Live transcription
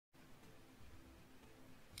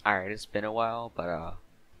Alright, it's been a while, but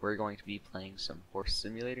we're going to be playing some Horse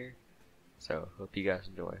Simulator, so hope you guys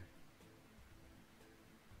enjoy.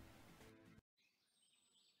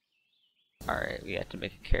 Alright, we have to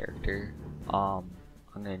make a character. I'm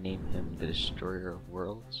gonna name him the Destroyer of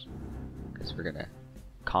Worlds, because we're gonna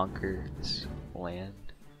conquer this land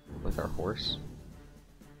with our horse.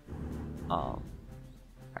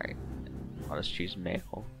 Alright, I'll just choose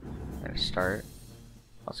male. I'm gonna start.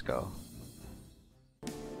 Let's go.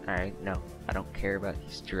 Alright, no, I don't care about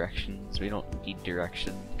these directions. We don't need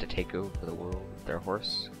direction to take over the world with our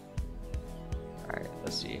horse. Alright,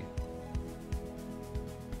 let's see.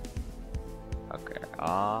 Okay,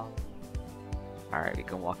 alright, we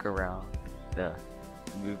can walk around. The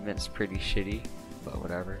movement's pretty shitty, but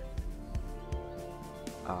whatever.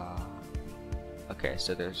 Okay,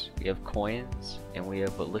 so we have coins, and we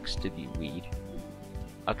have what looks to be weed.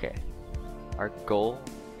 Okay, our goal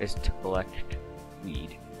is to collect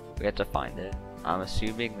weed. We have to find it. I'm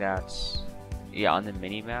assuming that's, yeah, on the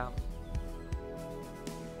mini map.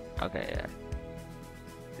 Okay, yeah.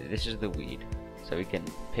 This is the weed, so we can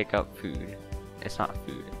pick up food. It's not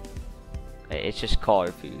food. It's just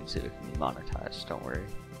color food, so it can be monetized. Don't worry.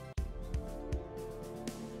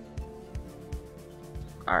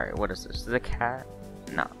 Alright, what is this? Is it a cat?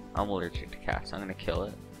 No, I'm allergic to cats. I'm gonna kill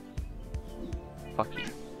it. Fuck you.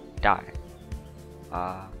 Die.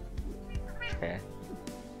 Okay.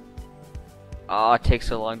 Oh, it takes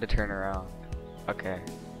so long to turn around. Okay.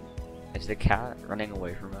 Is the cat running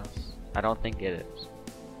away from us? I don't think it is.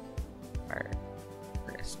 Alright.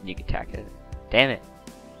 We're gonna sneak attack it. Damn it!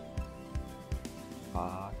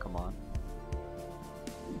 Come on.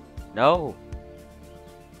 No!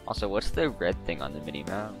 Also, what's the red thing on the mini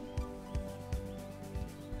map?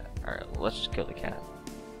 Alright, let's just kill the cat.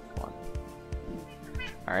 Come on.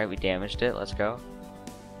 Alright, we damaged it. Let's go.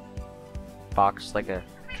 Box like a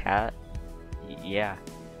cat. Yeah.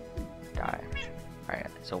 Die. Alright,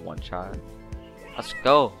 it's a one shot. Let's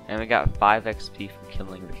go! And we got 5 XP from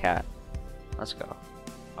killing the cat. Let's go.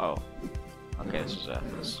 Oh. Okay, this is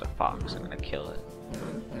a fox. I'm gonna kill it.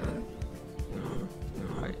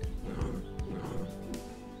 Alright.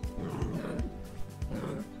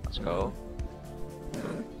 Let's go.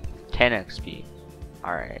 10 XP.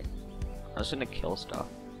 Alright. I'm just gonna kill stuff.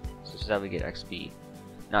 So this is how we get XP.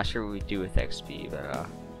 Not sure what we do with XP, but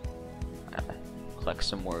collect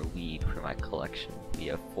some more weed for my collection. We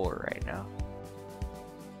have 4 right now.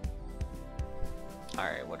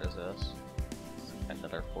 Alright, what is this?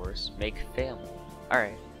 Another horse. Make family.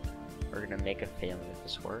 Alright. We're gonna make a family with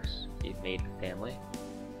this horse. We've made a family.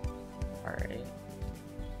 Alright.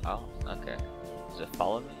 Oh, okay. Does it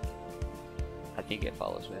follow me? I think it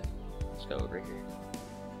follows me. Let's go over here.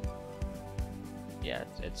 Yeah,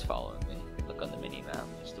 it's following me. You can look on the mini map.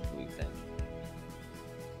 It's the blue thing.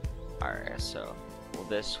 Alright, so will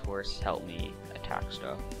this horse help me attack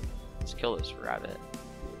stuff? Let's kill this rabbit.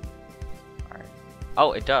 Alright.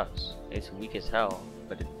 Oh, it does. It's weak as hell,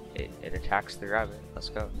 but it attacks the rabbit. Let's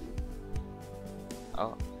go.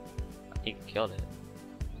 Oh, I think it killed it.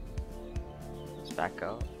 Let's back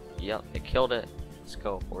up. Yep, it killed it. Let's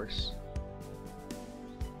go, horse.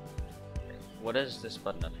 What does this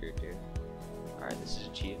button up here do? Alright, this is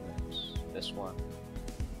achievements. This one.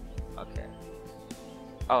 Okay.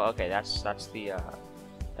 Oh, okay, that's the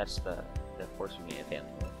horse we made a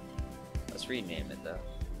family with. Let's rename it though.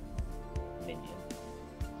 Minion.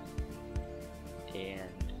 And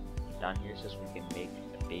down here it says we can make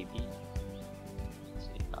a baby. Let's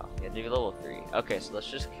see. Oh, yeah, do level 3. Okay, so let's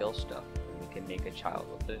just kill stuff and we can make a child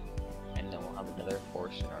with it. And then we'll have another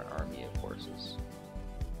horse in our army of horses.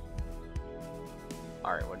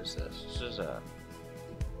 Alright, what is this? This is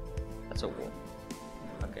that's a wolf.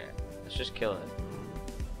 Okay, let's just kill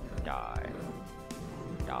it. Die.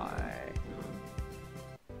 Die.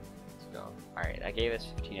 Let's go. Alright, that gave us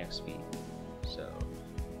 15 XP. So,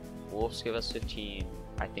 wolves give us 15.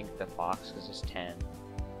 I think the fox gives us 10.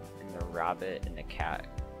 And the rabbit and the cat,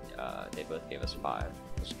 they both gave us 5.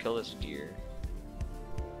 Let's kill this deer.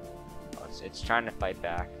 Oh, it's trying to fight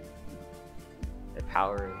back. The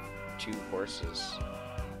power of 2 horses.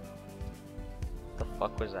 What the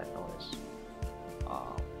fuck was that noise?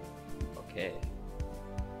 Okay.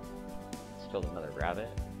 Let's kill another rabbit.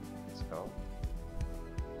 Let's go.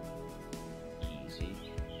 Easy.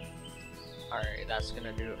 Alright, that's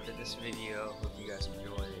gonna do it for this video. Hope you guys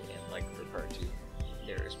enjoyed and like for part 2.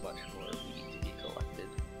 There is much more weed to be collected.